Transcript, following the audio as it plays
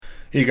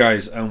Hey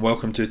guys, and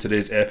welcome to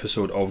today's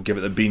episode of Give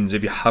It the Beans.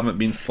 If you haven't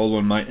been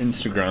following my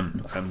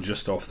Instagram, I'm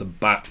just off the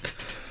back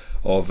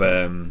of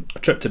a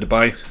trip to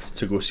Dubai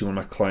to go see one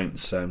of my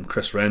clients,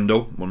 Chris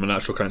Rendell, one of my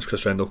natural clients,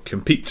 Chris Rendell,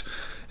 compete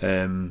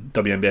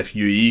WNBF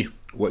UAE,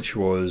 which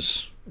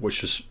was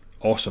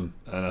awesome.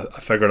 And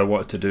I figured I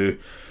wanted to do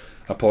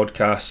a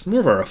podcast, more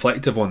of a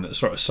reflective one that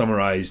sort of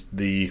summarised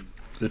the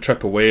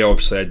trip away.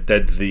 Obviously, I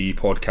did the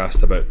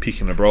podcast about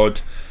peaking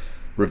abroad,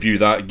 review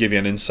that, give you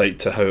an insight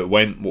to how it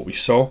went, what we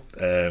saw,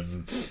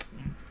 and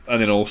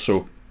then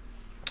also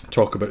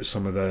talk about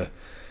some of the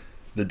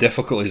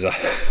difficulties I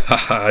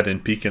had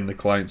in peaking the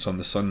clients on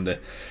the Sunday.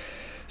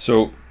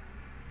 So,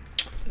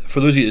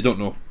 for those of you that don't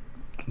know,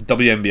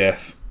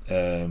 WNBF,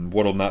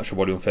 World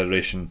Natural Bodybuilding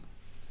Federation,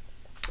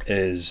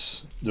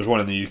 there's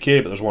one in the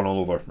UK, but there's one all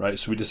over, right?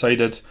 So we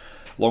decided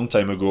a long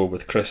time ago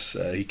with Chris,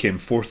 he came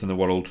fourth in the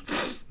world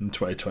in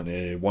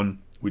 2021.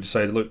 We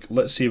decided, look,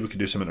 let's see if we could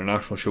do some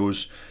international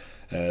shows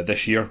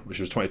this year, which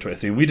was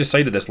 2023. And we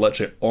decided this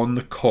literally on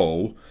the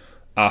call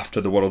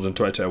after the Worlds in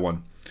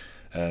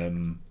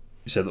 2021.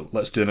 We said, look,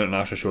 let's do an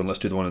international show and let's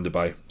do the one in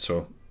Dubai.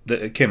 So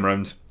it came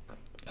around,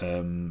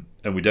 and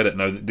we did it.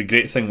 Now, the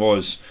great thing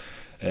was,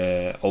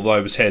 although I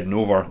was heading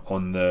over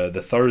on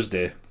the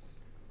Thursday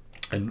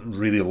and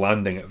really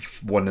landing at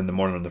 1 in the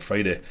morning on the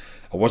Friday,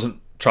 I wasn't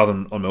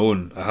travelling on my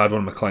own. I had one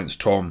of my clients,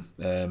 Tom,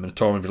 and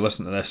Tom, if you're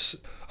listening to this,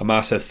 a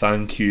massive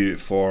thank you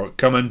for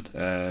coming.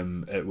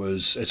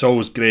 It's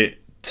always great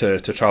to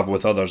travel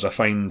with others. I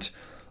find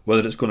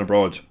whether it's going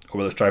abroad or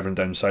whether it's driving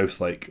down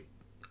south, like,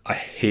 I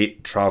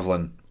hate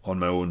travelling on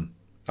my own.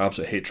 I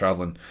absolutely hate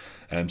travelling.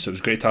 So it was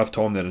great to have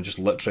Tom there and just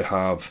literally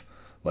have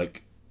a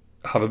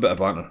bit of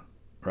banter,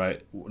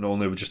 right? Not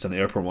only we just in the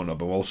airport and whatnot,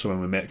 but also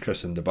when we met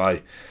Chris in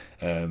Dubai,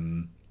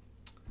 when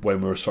we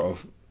were sort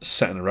of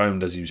sitting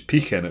around as he was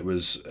peaking, it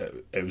was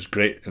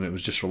great, and it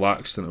was just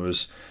relaxed, and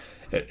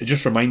it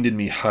just reminded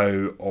me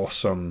how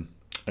awesome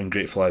and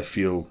grateful I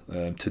feel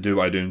to do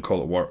what I do and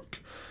call it work.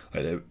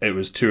 It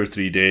was 2 or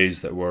 3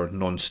 days that were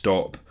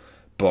non-stop,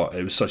 but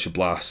it was such a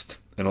blast.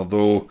 And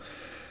although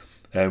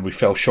we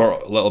fell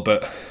short a little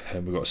bit,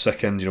 and we got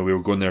second, we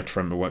were going there to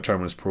try and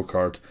win his pro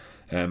card.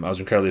 I was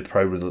incredibly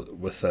proud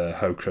with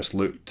how Chris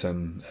looked,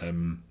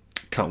 and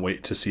can't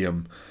wait to see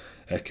him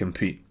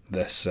compete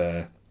this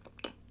season,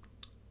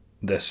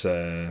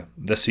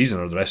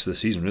 or the rest of the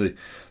season, really.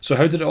 So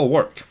how did it all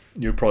work?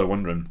 You're probably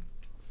wondering.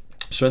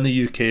 So in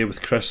the UK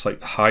with Chris,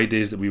 like, the high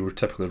days that we were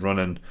typically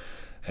running,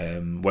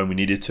 when we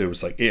needed to,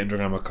 was like 800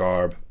 gram of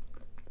carb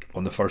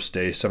on the first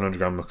day, 700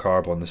 gram of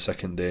carb on the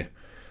second day,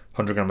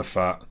 100 gram of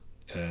fat,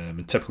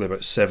 and typically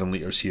about 7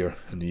 litres here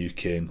in the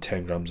UK, and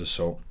 10 grams of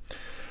salt.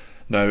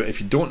 Now,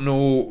 if you don't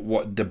know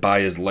what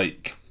Dubai is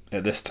like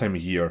at this time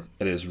of year,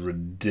 it is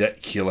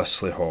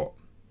ridiculously hot.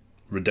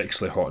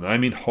 And I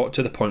mean hot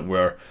to the point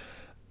where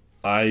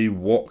I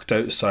walked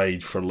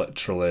outside for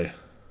literally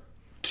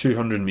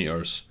 200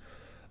 metres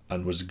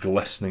and was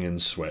glistening in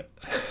sweat.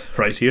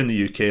 Right, here in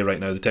the UK right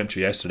now, the temperature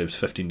yesterday was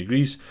 15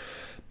 degrees.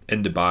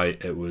 In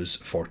Dubai, it was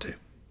 40,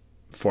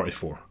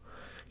 44.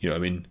 You know what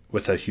I mean?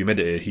 With a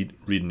humidity, a heat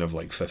reading of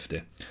like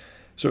 50.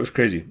 So it was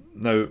crazy.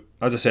 Now,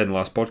 as I said in the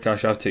last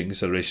podcast, I have taken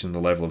consideration the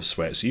level of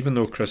sweat. So even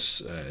though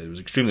Chris was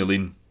extremely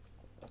lean,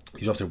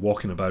 he's obviously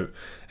walking about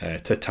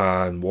to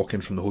tan,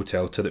 walking from the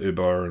hotel to the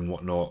Uber and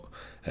whatnot.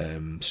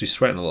 So he's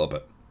sweating a little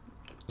bit.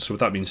 So with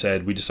that being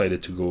said, we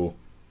decided to go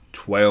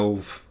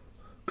 12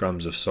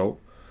 grams of salt,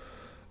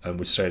 and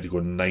we decided to go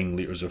 9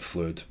 litres of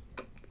fluid.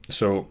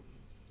 So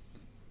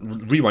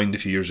rewind a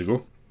few years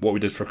ago, what we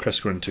did for Chris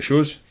going into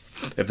shows,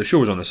 if the show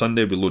was on the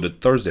Sunday, we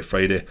loaded Thursday,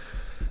 Friday,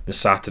 the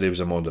Saturday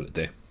was a moderate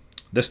day.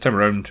 This time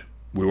around,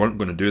 we weren't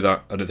going to do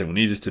that. I don't think we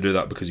needed to do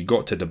that, because he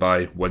got to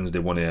Dubai Wednesday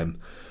 1am.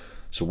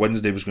 So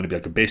Wednesday was going to be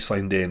like a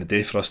baseline day, and a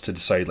day for us to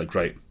decide, like,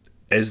 right,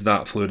 is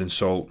that fluid and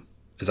salt,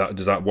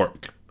 does that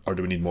work, or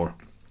do we need more?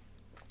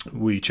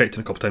 We checked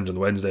in a couple times on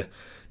the Wednesday.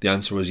 The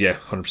answer was yeah,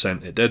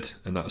 100% it did,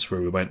 and that's where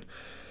we went.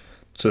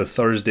 So the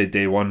Thursday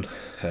day one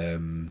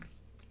the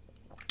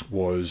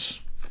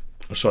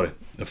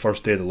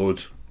first day of the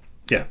load,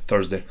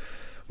 Thursday,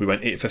 we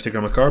went 850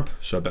 gram of carb,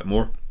 so a bit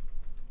more.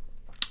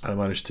 I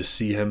managed to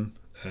see him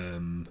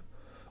on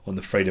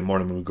the Friday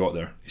morning when we got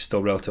there. He's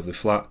still relatively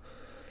flat.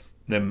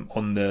 Then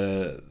on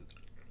the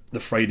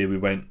Friday we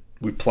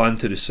planned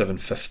to do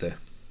 750.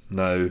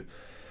 Now,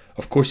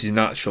 of course, he's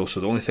natural,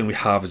 so the only thing we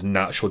have is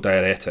natural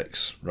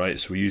diuretics, right?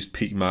 So we used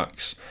Peak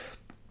Max.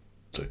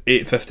 So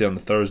 850 on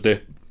the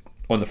Thursday.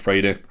 On the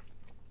Friday,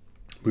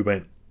 we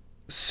went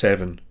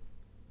planned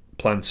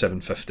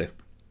 750,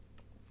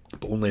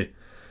 but only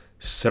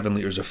 7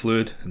 litres of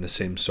fluid and the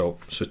same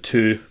salt. So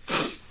 2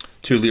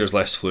 litres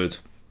less fluid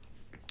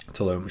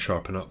to allow him to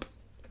sharpen up.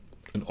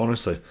 And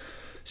honestly,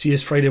 see,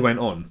 as Friday went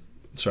on,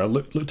 so I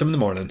looked him in the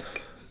morning,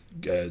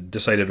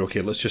 decided,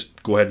 okay, let's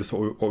just go ahead with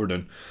what we're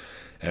doing.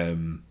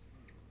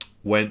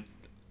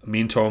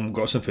 Me and Tom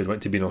got some food,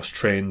 went to Beanos,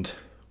 trained,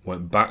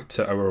 went back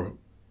to our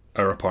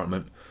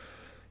apartment.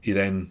 He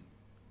then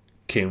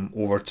came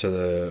over to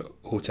the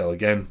hotel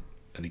again,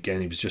 And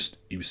again, he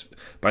was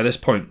by this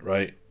point,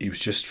 right, he was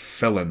just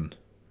filling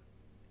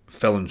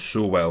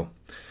so well.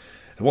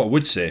 And what I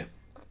would say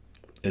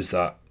is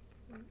that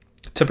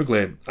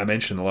typically, I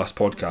mentioned in the last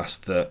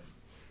podcast that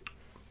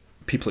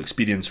people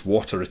experience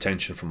water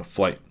retention from a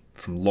flight,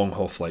 from long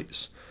haul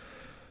flights.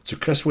 So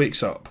Chris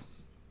wakes up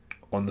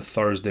on the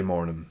Thursday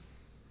morning,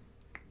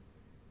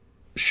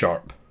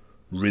 sharp,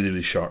 really,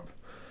 really sharp.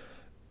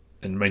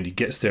 And mind, he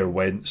gets there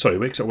wakes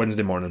up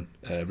Wednesday morning,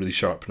 really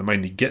sharp. And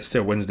mind, he gets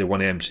there Wednesday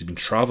 1am, so he's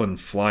been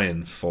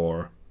flying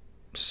for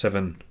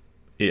 7-8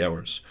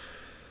 hours.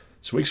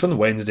 So wakes up on the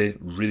Wednesday,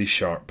 really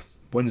sharp.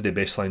 Wednesday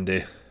baseline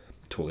day,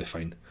 totally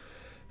fine.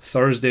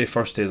 Thursday,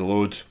 first day of the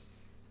load.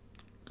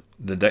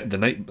 The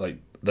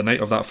night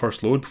of that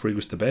first load before he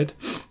goes to bed,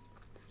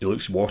 he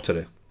looks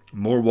watery,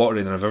 more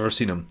watery than I've ever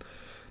seen him.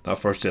 That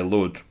first day of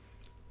load,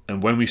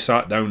 and when we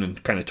sat down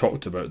and kind of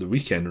talked about the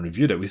weekend and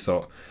reviewed it, we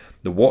thought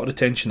the water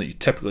retention that you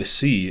typically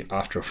see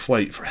after a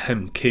flight for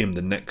him came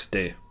the next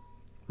day,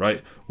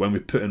 right? When we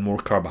put in more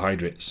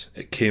carbohydrates,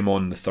 it came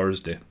on the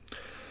Thursday,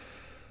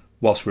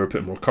 whilst we were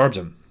putting more carbs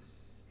in.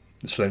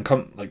 So then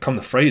come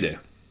the Friday,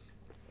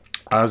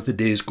 as the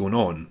day's going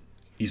on,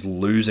 he's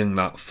losing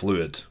that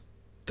fluid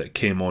that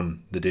came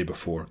on the day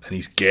before, and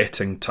he's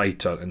getting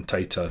tighter and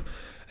tighter,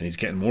 and he's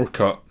getting more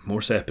cut,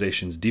 more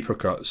separations, deeper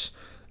cuts,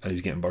 and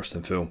he's getting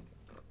bursting full.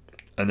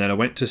 And then I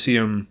went to see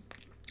him,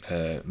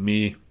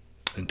 me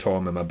and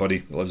Tom and my buddy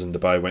that lives in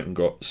Dubai went and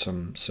got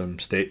some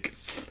steak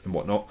and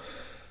whatnot.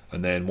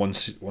 And then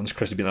once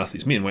Chris had been at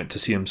athlete's meeting, went to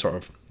see him sort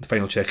of the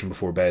final check-in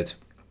before bed.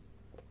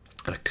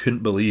 And I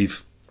couldn't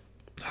believe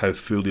how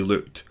full he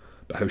looked,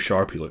 but how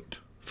sharp he looked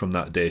from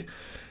that day.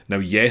 Now,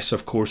 yes,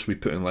 of course, we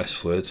put in less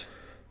fluid.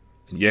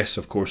 And yes,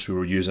 of course, we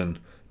were using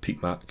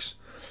Peak Max,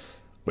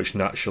 which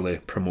naturally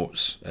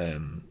promotes,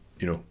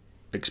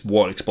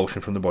 water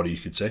expulsion from the body, you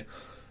could say.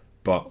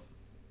 But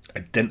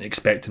I didn't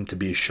expect him to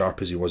be as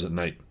sharp as he was at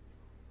night,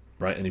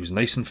 right? And he was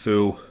nice and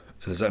full,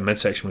 and his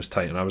midsection was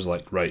tight, and I was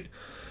like, right,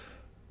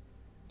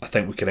 I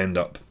think we could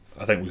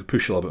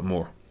push a little bit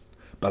more.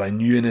 But I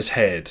knew in his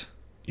head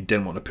he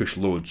didn't want to push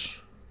loads.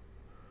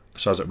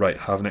 So I was like, right,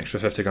 have an extra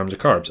 50 grams of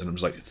carbs, and it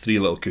was like 3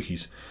 little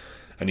cookies,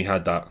 and he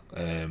had that,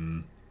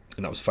 and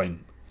that was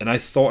fine. And I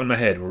thought in my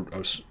head,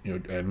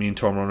 me and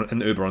Tom were in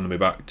the Uber on the way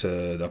back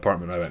to the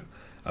apartment. I went,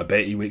 I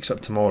bet he wakes up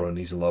tomorrow and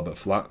he's a little bit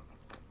flat.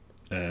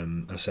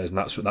 And I says, and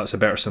that's a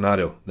better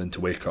scenario than to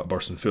wake up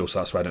bursting full. So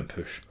that's why I didn't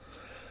push.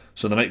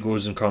 So the night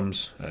comes and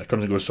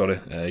goes.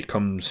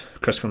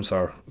 Chris comes to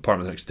our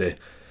apartment the next day,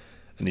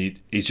 and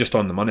he's just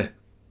on the money.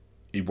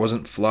 He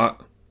wasn't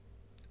flat.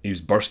 He was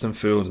bursting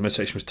full. His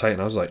midsection was tight,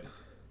 and I was like,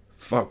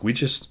 "Fuck, we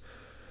just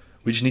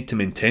need to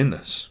maintain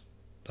this.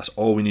 That's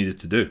all we needed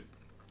to do."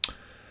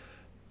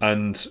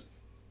 And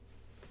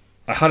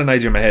I had an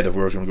idea in my head of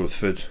where I was going to go with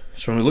food.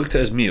 So when we looked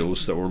at his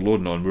meals that we're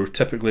loading on, we were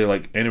typically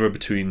like anywhere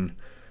between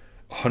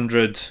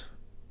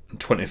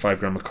 125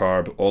 gram of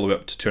carb all the way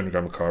up to 200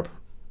 gram of carb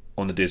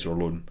on the days we're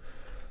loading.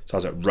 So I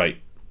was like,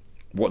 right,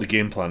 what the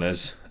game plan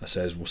is, I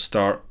says we'll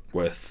start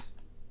with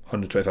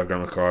 125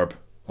 gram of carb,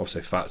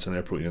 obviously fats in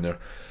there, protein in there,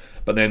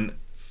 but then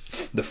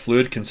the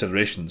fluid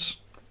considerations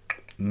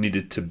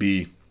needed to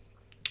be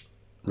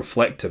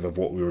reflective of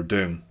what we were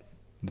doing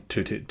the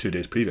two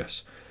days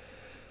previous.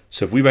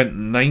 So if we went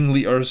 9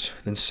 litres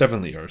then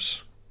 7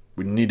 litres,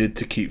 we needed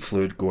to keep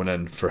fluid going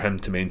in for him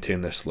to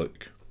maintain this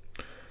look.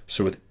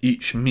 So with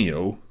each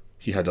meal,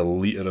 he had a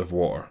litre of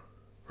water,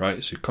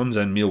 right? So he comes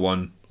in, meal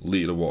 1,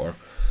 litre of water.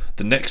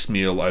 The next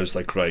meal, I was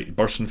like, right,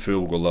 bursting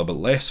full, we'll go a little bit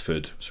less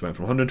food. So we went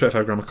from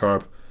 125 gram of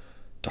carb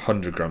to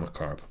 100 gram of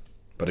carb.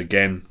 But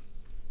again,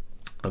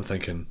 I'm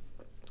thinking,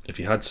 if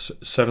he had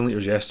 7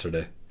 litres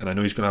yesterday, and I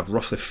know he's going to have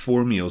roughly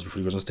 4 meals before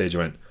he goes on stage, I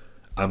went,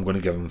 I'm going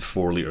to give him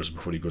 4 litres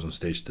before he goes on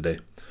stage today.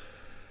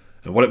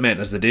 And what it meant,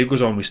 as the day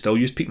goes on, we still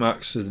use Peak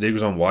Max as the day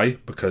goes on. Why?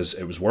 Because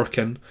it was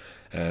working.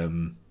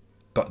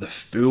 But the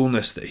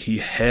fullness that he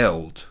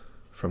held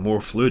from more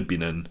fluid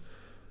being in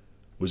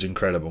was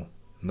incredible.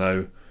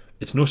 Now,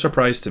 it's no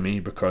surprise to me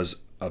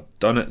because I've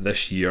done it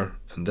this year,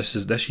 and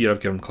this year I've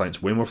given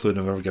clients way more fluid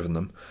than I've ever given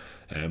them.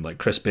 Like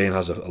Chris Bain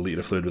has a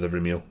litre of fluid with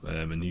every meal,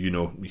 and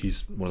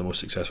he's one of the most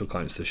successful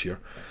clients this year.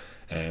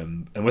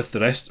 And with the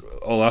rest,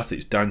 all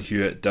athletes, Dan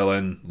Hewitt,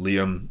 Dylan,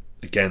 Liam,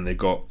 again, they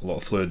got a lot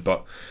of fluid,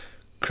 but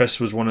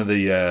Chris was one of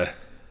the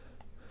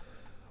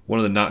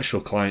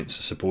natural clients,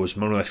 I suppose,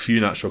 one of a few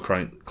natural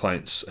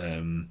clients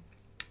that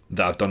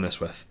I've done this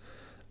with,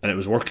 and it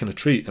was working a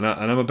treat. And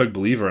I'm a big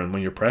believer in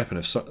when you're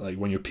prepping,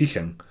 when you're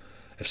peaking,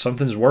 if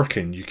something's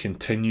working, you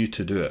continue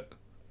to do it.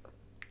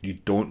 You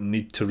don't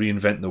need to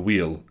reinvent the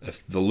wheel.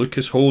 If the look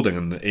is holding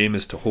and the aim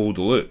is to hold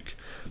the look,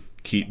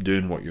 keep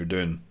doing what you're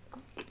doing.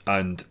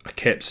 And I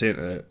kept saying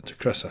to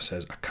Chris, I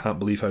says, I can't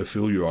believe how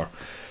full you are.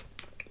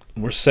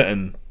 We're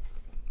sitting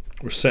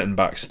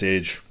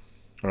backstage,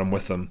 or I'm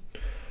with him,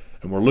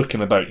 and we're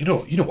looking about. You know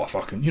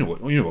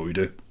what we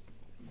do.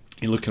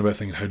 You're looking about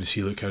thinking, how does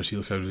he look?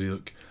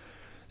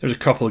 There's a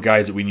couple of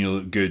guys that we knew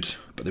looked good,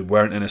 but they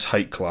weren't in his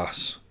height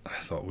class. I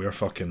thought we're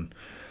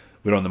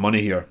on the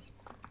money here.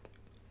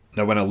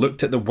 Now, when I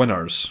looked at the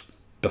winners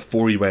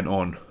before he went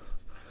on,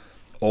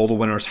 all the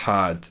winners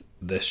had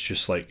this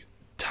just like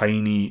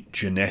tiny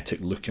genetic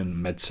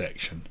looking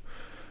midsection.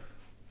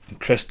 And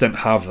Chris didn't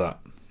have that.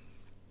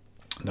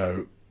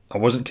 Now, I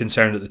wasn't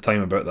concerned at the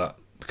time about that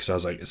because I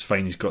was like, it's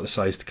fine, he's got the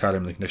size to carry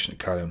him, the condition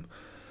to carry him.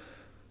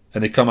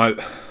 And they come out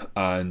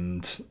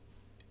and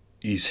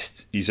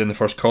he's in the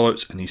first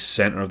call-outs and he's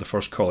centre of the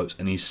first call-outs,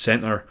 and he's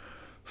centre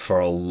for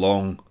a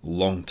long,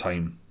 long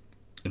time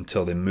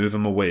until they move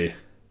him away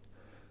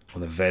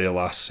on the very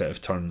last set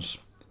of turns.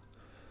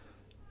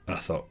 And I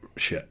thought,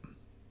 shit.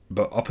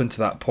 But up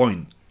until that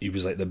point, he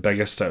was like the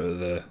biggest out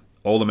of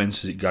all the men's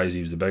physique guys.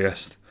 He was the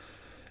biggest.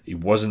 He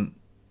wasn't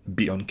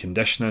beat on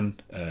conditioning,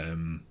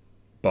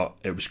 but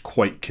it was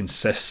quite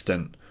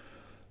consistent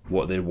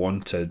what they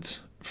wanted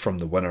from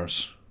the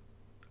winners.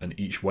 And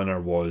each winner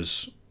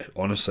was,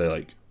 honestly,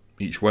 like,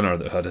 each winner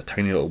that had a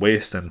tiny little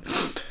waist, and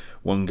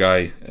one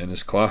guy in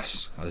his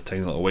class had a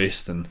tiny little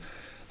waist, and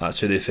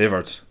that's who they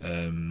favoured.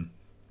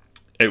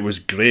 It was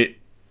great,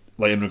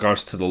 like, in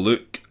regards to the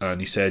look, and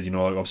he said, you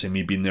know, obviously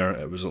me being there,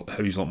 he was a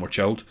lot more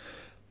chilled,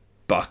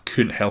 but I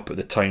couldn't help at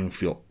the time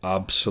feel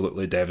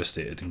absolutely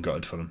devastated and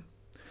gutted for him.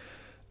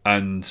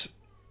 And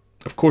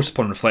of course,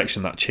 upon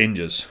reflection, that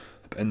changes,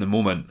 but in the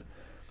moment,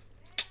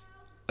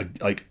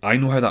 I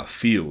know how that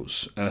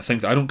feels, and I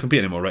think that I don't compete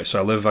anymore, right? So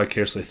I live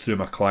vicariously through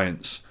my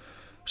clients.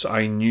 So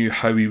I knew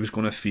how he was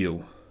going to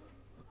feel,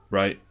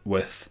 right?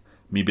 With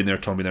me being there,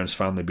 Tom being there, and his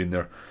family being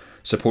there,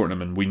 supporting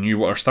him, and we knew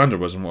what our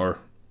standard was and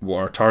what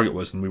our target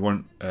was, and we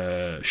weren't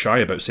shy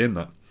about saying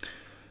that.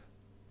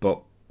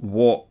 But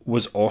what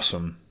was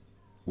awesome,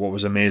 what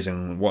was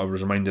amazing, what I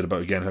was reminded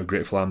about again, how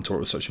grateful I am to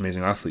work with such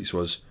amazing athletes,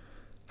 was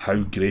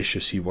how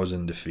gracious he was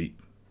in defeat,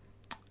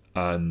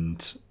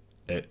 and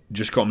it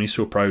just got me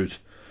so proud.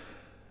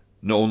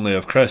 Not only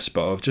of Chris,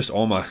 but of just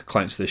all my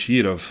clients this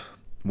year, of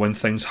when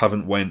things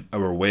haven't went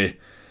our way,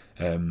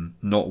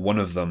 not one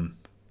of them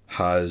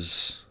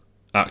has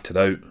acted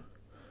out.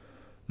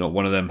 Not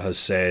one of them has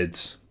said,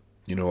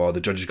 you know, oh, the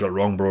judges got it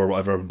wrong, bro, or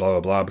whatever, blah, blah,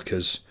 blah,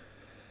 because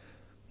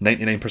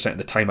 99% of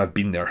the time I've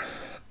been there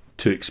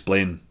to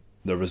explain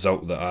the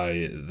result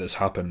that's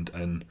happened.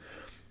 And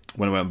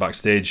when I went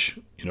backstage,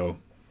 you know,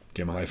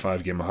 gave him a high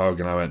five, gave him a hug,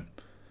 and I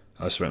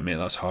just went, mate,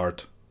 that's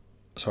hard.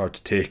 It's hard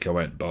to take. I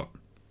went, but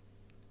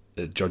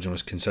the judging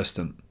was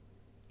consistent.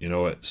 You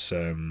know, it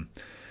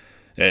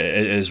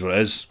is what it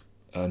is.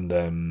 And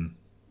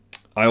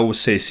I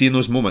always say, see, in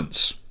those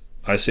moments,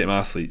 I say to my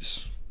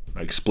athletes,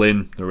 I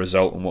explain the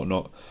result and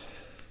whatnot,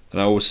 and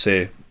I always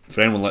say,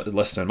 for anyone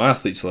listening, my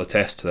athletes will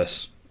attest to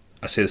this,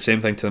 I say the same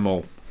thing to them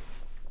all.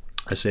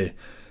 I say,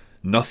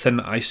 nothing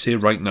I say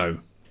right now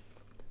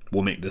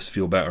will make this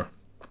feel better.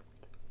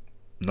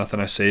 Nothing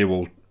I say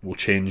will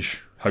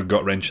change how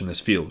gut-wrenching this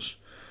feels.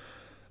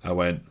 I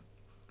went,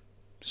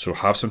 so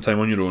have some time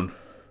on your own,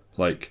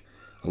 like,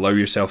 allow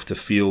yourself to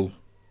feel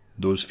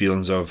those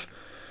feelings of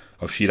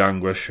sheer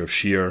anguish, of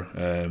sheer,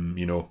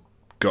 you know,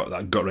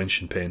 that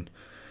gut-wrenching pain,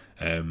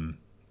 and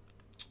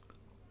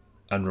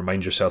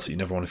remind yourself that you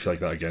never want to feel like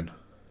that again,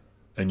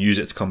 and use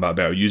it to come back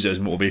better. Use it as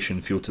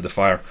motivation, fuel to the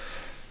fire,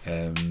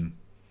 and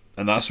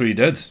that's what he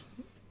did.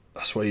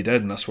 That's what he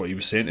did, and that's what he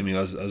was saying to me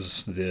as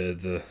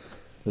the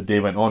day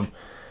went on.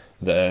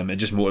 That it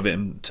just motivated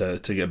him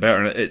to get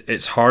better. And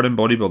it's hard in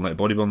bodybuilding. Like,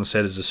 bodybuilding, I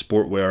said, is a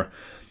sport where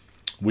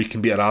we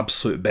can be at our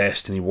absolute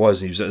best, and he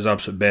was at his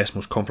absolute best,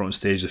 most confident on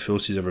stage the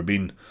fullest he's ever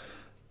been.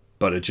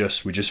 But we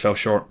just fell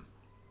short,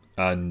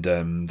 and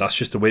that's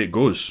just the way it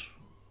goes,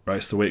 right?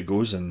 It's the way it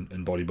goes in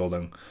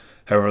bodybuilding.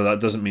 However, that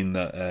doesn't mean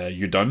that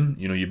you're done.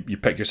 You know, you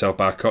pick yourself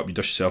back up, you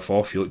dust yourself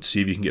off, you look to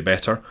see if you can get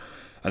better,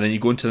 and then you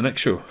go into the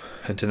next show,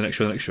 the next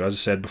show. As I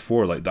said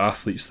before, like, the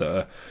athletes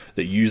that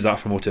use that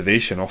for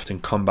motivation often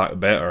come back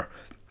better.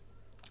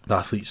 The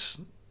athletes,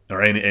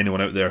 or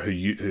anyone out there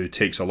who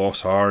takes a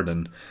loss hard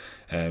and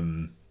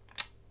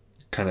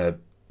kind of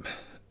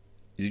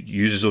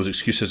uses those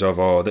excuses of,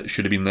 oh, that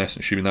should have been this,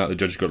 it should have been that, the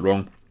judge got it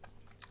wrong.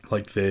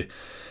 Like, they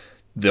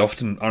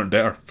often aren't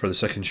better for the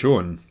second show,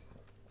 and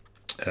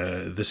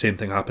the same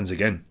thing happens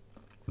again.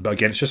 But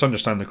again, it's just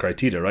understanding the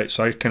criteria, right?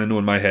 So I kind of know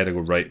in my head, I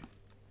go, right,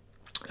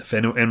 if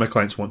any of my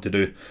clients want to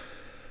do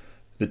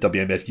the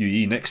WNBF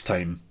UAE next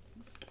time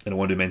and I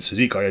want to do men's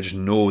physique, like, I just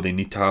know they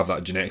need to have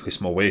that genetically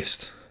small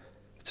waist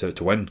to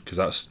win, because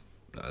that's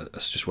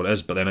just what it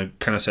is. But then I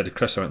kind of said to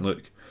Chris, I went,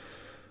 look,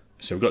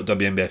 so we've got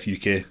WNBF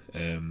UK.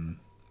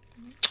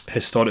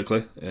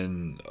 Historically,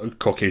 in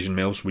Caucasian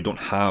males, we don't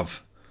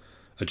have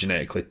a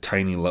genetically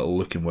tiny little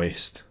looking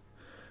waist.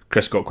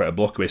 Chris got quite a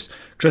block waist.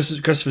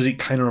 Chris' physique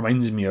kind of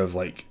reminds me of,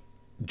 like,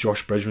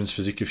 Josh Bridgman's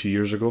physique a few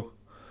years ago.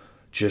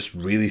 Just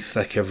really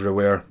thick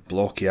everywhere,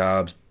 blocky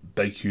abs,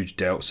 big huge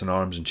delts in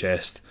arms and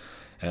chest.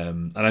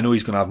 And I know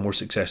he's going to have more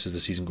success as the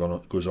season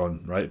goes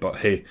on, right? But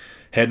hey,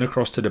 heading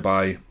across to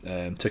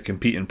Dubai to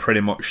compete in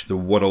pretty much the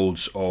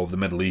worlds of the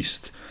Middle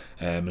East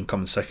and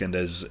coming second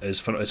it's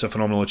a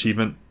phenomenal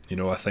achievement. You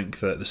know, I think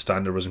that the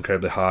standard was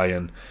incredibly high,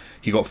 and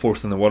he got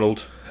fourth in the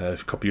world a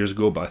couple of years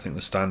ago, but I think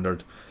the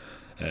standard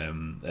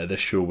at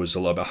this show was a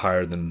little bit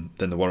higher than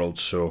the world.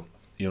 So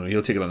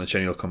he'll take it on the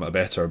chin, he'll come out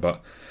better.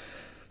 But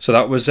so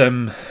that was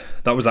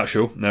that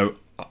show. Now,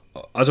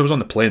 as I was on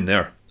the plane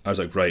there, I was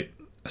like, right,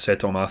 I said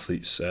to all my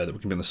athletes that we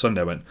can be on the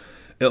Sunday, I went,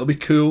 it'll be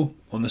cool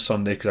on the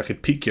Sunday because I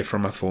could peek you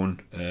from my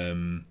phone,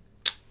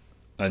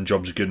 and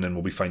jobs are good, and then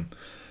we'll be fine.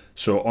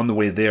 So on the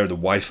way there, the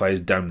Wi-Fi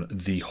is down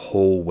the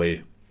whole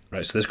way,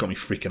 right? So this got me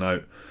freaking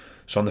out.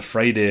 So on the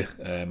Friday,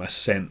 I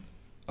sent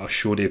a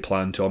show day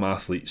plan to all my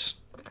athletes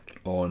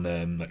on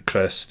like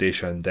Chris,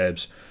 Stacia and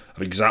Debs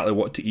of exactly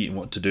what to eat and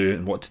what to do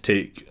and what to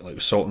take, like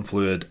salt and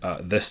fluid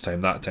at this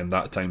time, that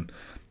time,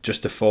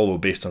 just to follow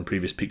based on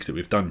previous peaks that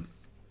we've done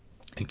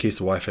in case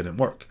the Wi-Fi didn't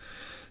work.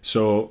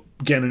 So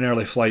getting an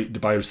early flight,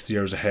 Dubai was 3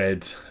 hours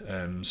ahead,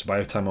 so by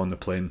the time I'm on the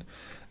plane,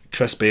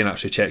 Chris Bain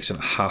actually checks in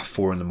at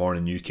 4:30 in the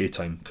morning UK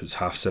time because it's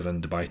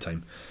 7:30 Dubai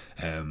time.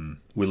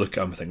 We look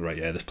at him and think, right,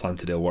 yeah, this plan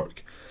today will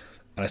work.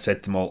 And I said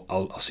to them all,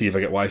 I'll see if I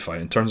get Wi-Fi.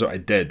 And turns out I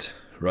did,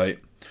 right?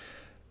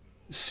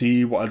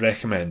 See what I'd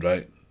recommend,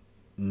 right?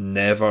 I'm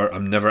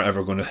never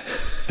ever going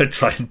to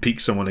try and peak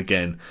someone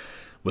again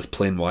with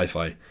plain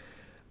Wi-Fi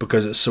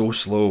because it's so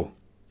slow.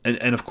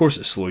 And of course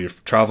it's slow. You're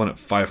travelling at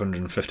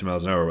 550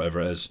 miles an hour or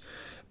whatever it is.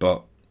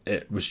 But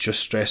it was just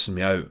stressing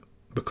me out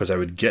because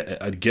I'd get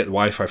the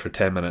Wi-Fi for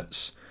 10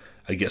 minutes.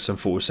 I'd get some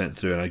photos sent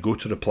through and I'd go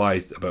to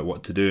reply about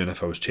what to do and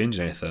if I was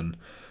changing anything.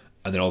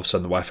 And then all of a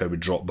sudden the Wi-Fi would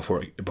drop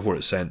before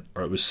it sent,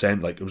 or it was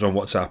sent, like it was on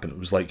WhatsApp and it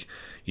was like,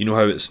 you know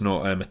how it's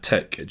not a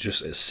tick,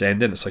 it's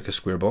sending, it's like a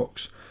square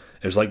box.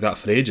 It was like that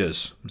for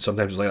ages, and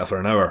sometimes it was like that for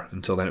an hour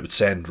until then it would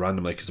send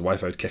randomly because the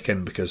Wi-Fi would kick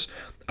in, because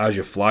as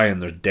you're flying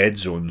there's dead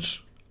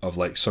zones of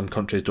like some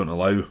countries don't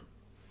allow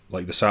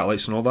like the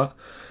satellites and all that,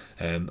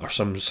 or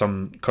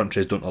some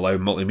countries don't allow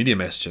multimedia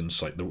messaging,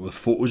 so like the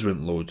photos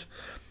wouldn't load.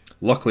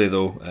 Luckily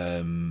though,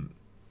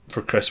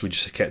 for Chris we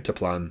just kept to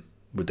plan.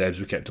 With Debs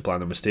we kept to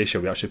plan, and with Stacia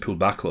we actually pulled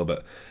back a little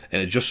bit,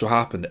 and it just so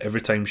happened that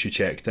every time she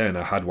checked in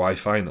I had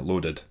Wi-Fi and it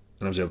loaded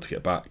and I was able to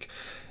get back.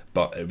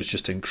 But it was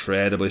just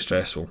incredibly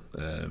stressful,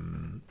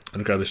 an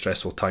incredibly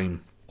stressful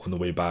time on the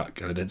way back,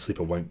 and I didn't sleep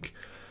a wink,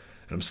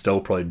 and I'm still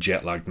probably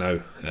jet lagged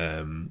now.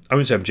 I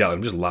wouldn't say I'm jet lagged,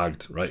 I'm just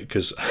lagged, right?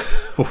 Because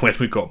when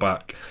we got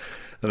back,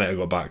 the night I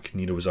got back,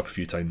 Nina was up a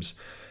few times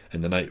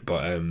in the night,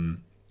 but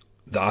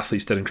the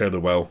athletes did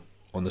incredibly well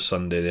on the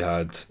Sunday. They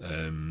had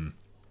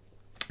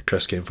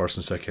Chris came first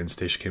and second,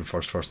 Stacia came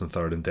first and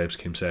third, and Debs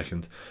came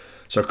second.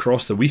 So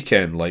across the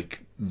weekend,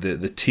 like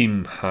the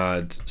team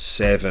had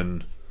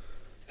seven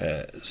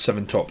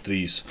top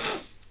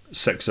threes,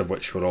 6 of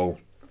which were all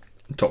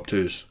top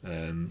twos.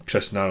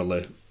 Chris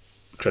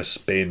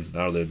Bain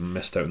narrowly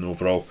missed out in the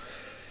overall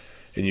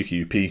in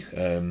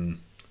UKUP.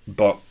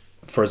 But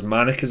for as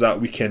manic as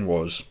that weekend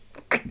was,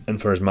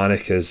 and for as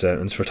manic as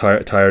and for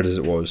tired as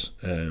it was,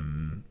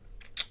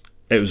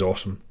 it was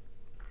awesome.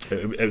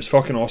 It was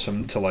fucking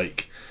awesome to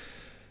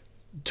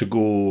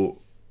go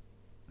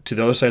to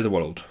the other side of the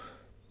world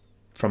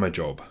for my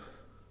job.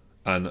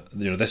 And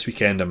this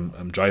weekend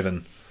I'm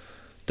driving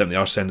down the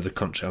arse end of the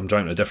country. I'm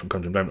driving to a different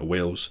country. I'm driving to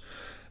Wales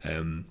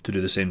to do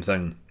the same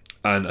thing.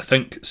 And I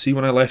think, see,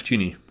 when I left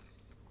uni,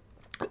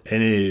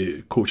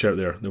 any coach out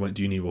there that went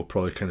to uni will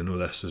probably kind of know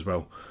this as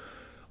well.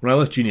 When I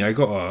left uni, I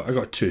got a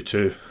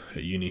 2-2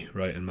 at uni,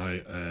 right, in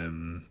my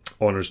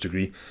honours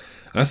degree.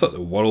 And I thought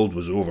the world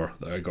was over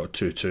that I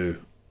got a 2-2.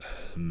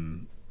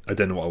 I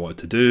didn't know what I wanted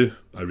to do.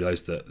 I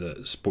realised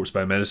that sports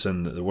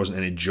biomedicine, that there wasn't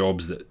any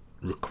jobs that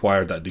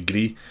required that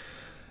degree,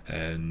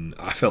 and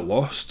I felt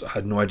lost. I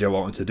had no idea what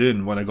I wanted to do,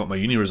 and when I got my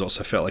uni results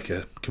I felt like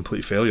a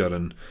complete failure,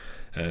 and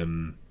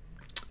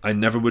I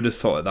never would have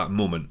thought at that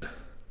moment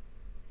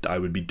that I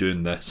would be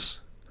doing this.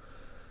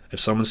 If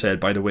someone said,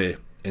 by the way,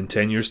 in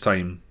 10 years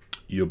time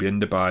you'll be in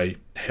Dubai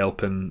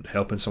helping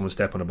someone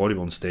step on a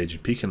bodybuilding stage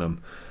and peaking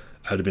them,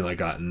 I would have been like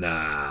that,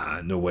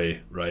 nah, no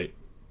way, right?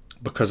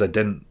 Because I'd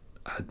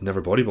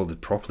never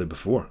bodybuilded properly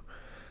before.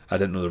 I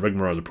didn't know the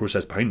rigmarole or the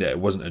process behind it. It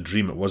wasn't a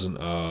dream, it wasn't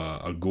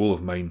a goal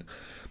of mine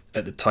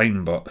at the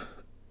time, but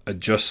I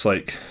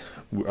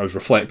was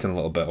reflecting a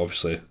little bit,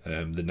 obviously,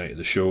 the night of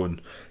the show,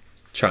 and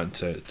chatting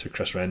to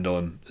Chris Rendell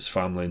and his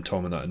family and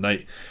Tom and that at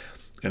night,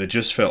 and it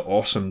just felt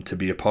awesome to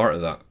be a part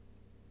of that.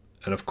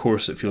 And of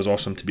course it feels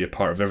awesome to be a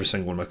part of every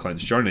single one of my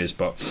clients' journeys,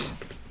 but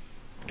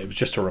it was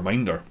just a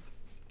reminder.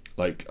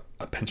 Like,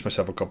 I pinched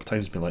myself a couple of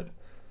times being like,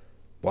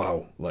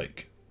 wow,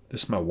 like,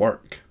 this is my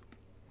work.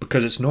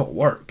 Because it's not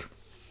work.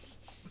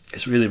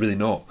 It's really, really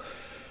not.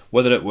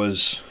 Whether it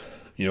was,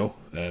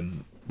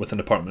 within the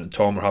department and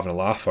Tom were having a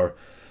laugh, or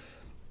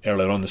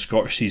earlier on the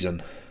Scottish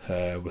season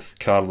with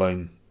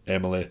Caroline,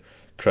 Emily,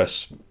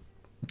 Chris,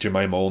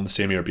 Jemima all in the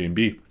same Airbnb,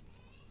 we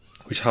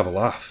just have a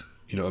laugh,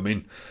 you know what I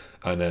mean?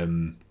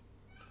 And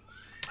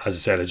as I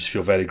said, I just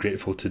feel very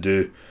grateful to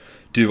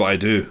do what I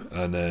do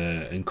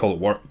and call it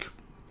work.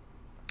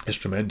 It's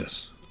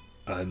tremendous.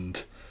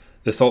 And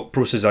the thought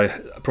processes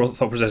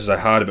I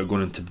had about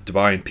going into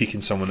Dubai and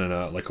peaking someone in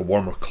a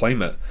warmer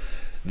climate,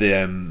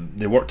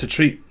 they work to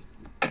treat.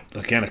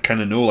 Again, I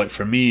kind of know, like,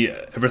 for me,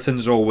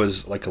 everything's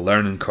always like a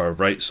learning curve,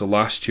 right? So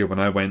last year when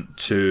I went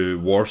to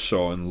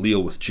Warsaw and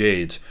Lille with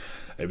Jade,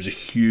 It was a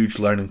huge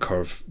learning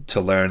curve to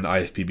learn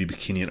IFBB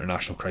Bikini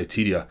International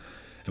criteria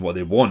and what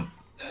they want.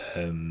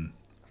 And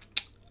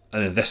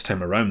then this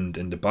time around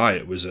in Dubai,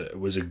 it was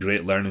a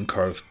great learning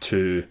curve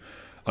to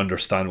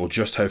understand, well,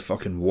 just how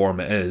fucking warm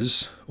it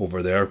is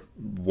over there,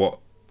 what,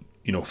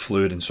 you know,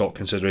 fluid and salt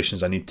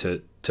considerations I need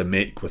to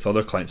make with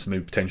other clients that may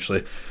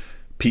potentially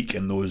peak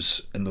in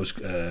those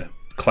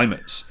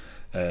climates,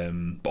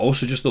 but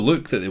also just the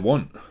look that they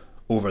want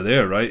over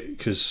there, right?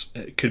 Because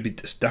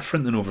it's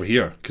different than over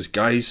here, because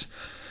guys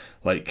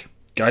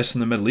from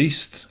the Middle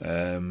East,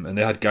 and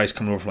they had guys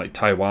coming over from like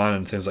Taiwan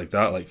and things like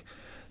that, like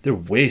their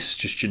waists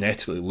just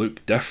genetically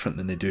look different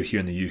than they do here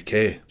in the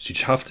UK. So you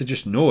just have to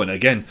just know. And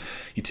again,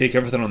 you take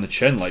everything on the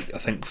chin. Like, I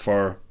think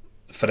for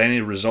any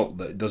result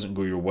that doesn't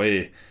go your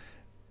way,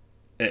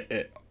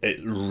 it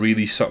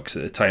really sucks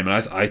at the time.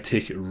 And I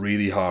take it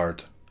really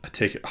hard. I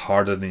take it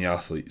harder than the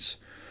athletes,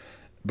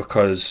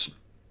 because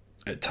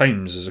at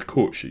times as a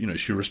coach, you know,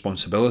 it's your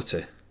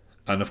responsibility.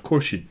 And of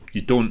course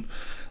you don't,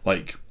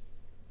 like,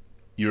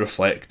 you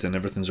reflect and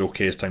everything's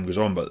okay as time goes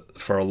on, but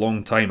for a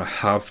long time I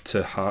have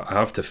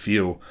to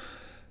feel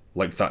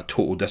like that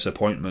total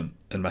disappointment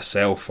in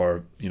myself,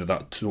 or, you know,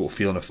 that total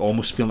feeling of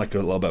almost feeling like a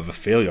little bit of a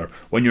failure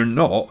when you're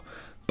not,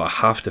 but I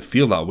have to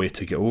feel that way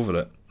to get over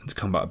it and to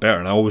come back better.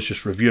 And I always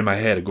just review in my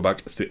head, I go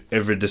back through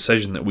every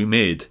decision that we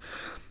made.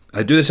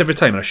 I do this every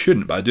time, and I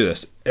shouldn't, but I do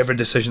this. Every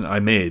decision that I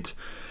made,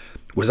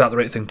 was that the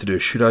right thing to do?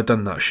 Should I have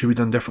done that? Should we have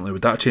done differently?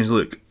 Would that change the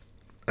look?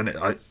 And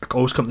I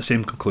always come to the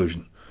same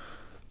conclusion.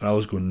 And I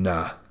always go,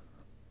 nah,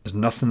 there's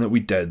nothing that we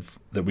did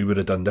that we would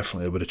have done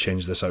differently that would have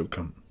changed this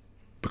outcome.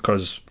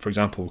 Because, for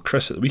example,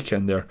 Chris at the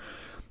weekend there,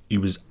 he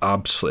was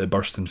absolutely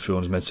bursting full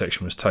and his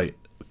midsection was tight.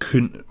 We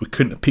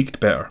couldn't have peaked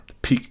better. The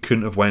peak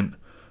couldn't have went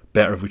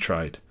better if we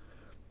tried.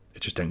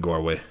 It just didn't go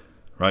our way.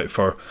 Right?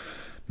 For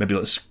maybe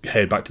let's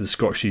head back to the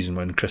Scottish season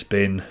when Chris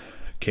Bain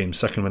came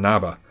second with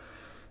NABA.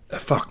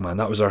 Fuck, man,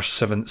 that was our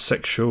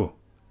 6th show.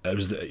 It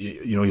was,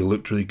 you know, he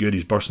looked really good. He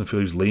was bursting full.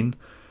 He was lean.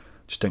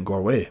 Just didn't go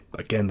our way.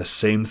 But again, the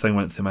same thing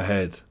went through my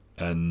head,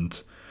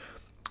 and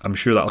I'm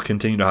sure that'll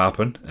continue to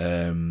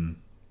happen.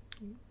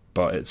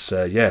 But it's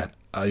I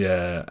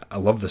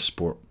love this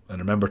sport. And I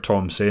remember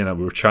Tom saying that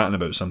we were chatting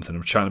about something. We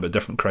were chatting about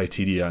different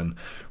criteria and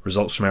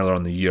results from earlier on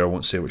in the year. I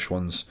won't say which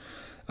ones.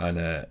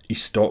 And he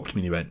stopped me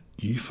and he went,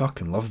 "You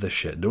fucking love this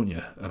shit, don't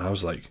you?" And I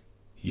was like,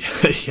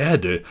 yeah, I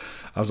do.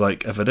 I was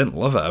like, if I didn't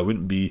love it, I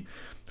wouldn't be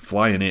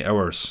flying 8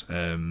 hours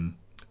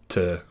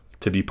to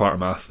be part of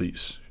my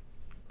athlete's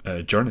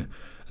journey.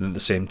 And at the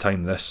same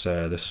time,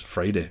 this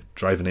Friday,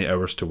 driving 8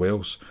 hours to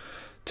Wales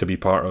to be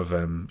part of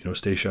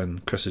Stacia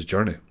and Chris's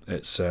journey.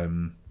 It's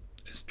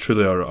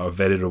truly a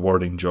very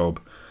rewarding job,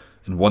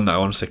 and one that I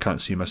honestly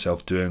can't see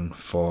myself doing.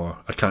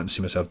 I can't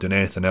see myself doing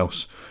anything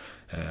else.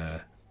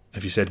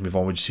 If you said to me,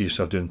 "Vaughn, would you see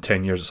yourself doing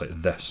 10 years?" It's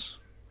like this.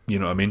 You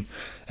know what I mean?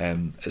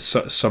 It's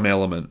some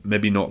element,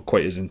 maybe not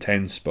quite as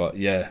intense, but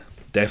yeah,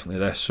 definitely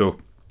this. So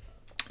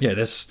yeah,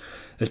 this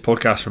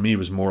podcast for me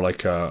was more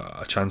like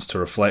a chance to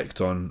reflect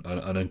on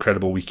an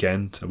incredible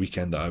weekend, a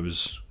weekend that I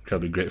was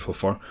incredibly grateful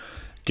for.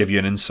 Give you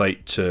an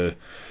insight to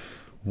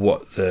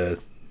what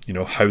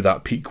how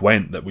that peak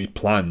went that we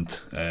planned.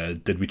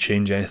 Did we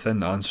change anything?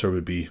 The answer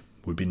would be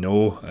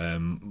no.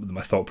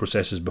 My thought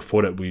processes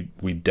before it,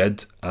 we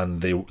did,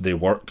 and they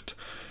worked,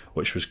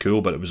 which was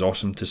cool. But it was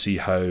awesome to see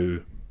how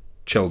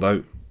chilled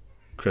out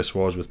Chris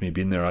was with me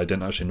being there. I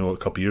didn't actually know a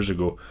couple of years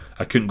ago.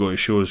 I couldn't go to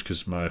shows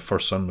because my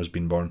first son was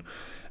being born.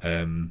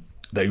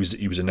 That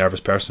he was a nervous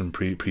person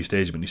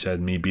pre-stage, but he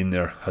said me being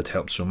there had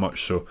helped so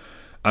much. So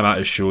I'm at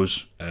his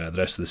shows the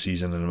rest of the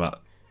season, and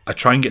I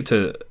try and get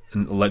to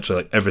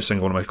literally like every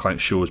single one of my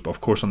clients' shows. But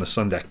of course on the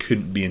Sunday I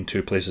couldn't be in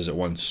 2 places at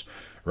once.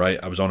 Right,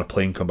 I was on a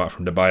plane come back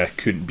from Dubai. I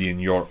couldn't be in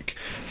York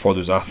for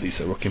those athletes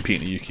that were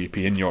competing at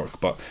UKUP in York.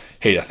 But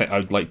hey, I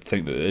would like to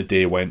think that the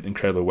day went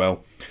incredibly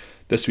well.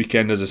 This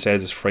weekend, as I said,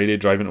 is Friday,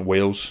 driving to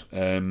Wales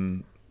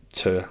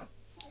to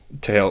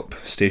help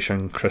Stacia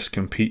and Chris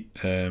compete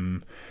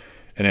in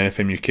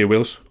NFM UK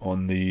Wales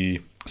on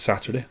the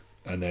Saturday,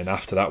 and then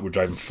after that we're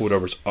driving 4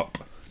 hours up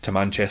to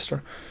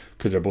Manchester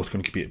because they're both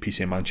going to compete at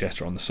PCA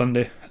Manchester on the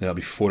Sunday, and then it'll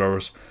be 4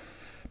 hours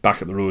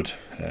back at the road,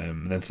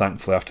 and then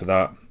thankfully after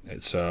that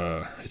it's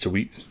a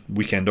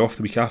weekend off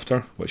the week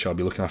after, which I'll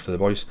be looking after the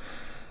boys,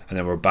 and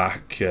then we're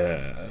back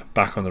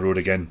on the road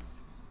again,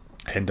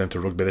 heading down to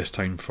Rugby this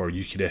time for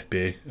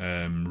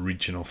UKDFBA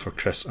regional for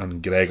Chris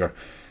and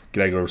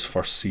Gregor's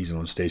first season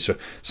on stage. So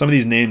some of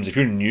these names, if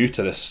you're new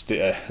to this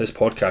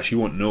podcast, you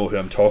won't know who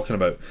I'm talking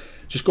about.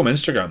 Just go on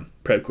Instagram,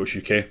 Prep Coach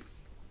UK,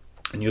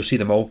 and you'll see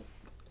them all.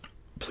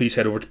 Please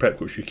head over to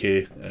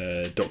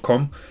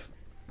prepcoachuk.com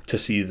to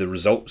see the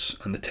results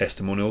and the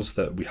testimonials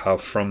that we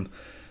have from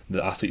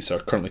the athletes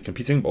that are currently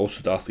competing, but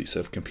also the athletes that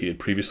have competed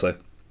previously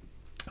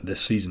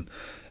this season.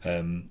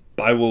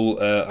 But I will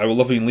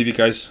love you and leave you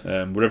guys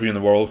wherever you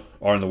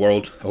are in the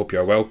world. I hope you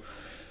are well,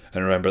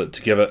 and remember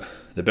to give it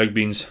the big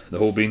beans, the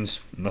whole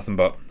beans, nothing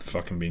but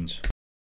fucking beans.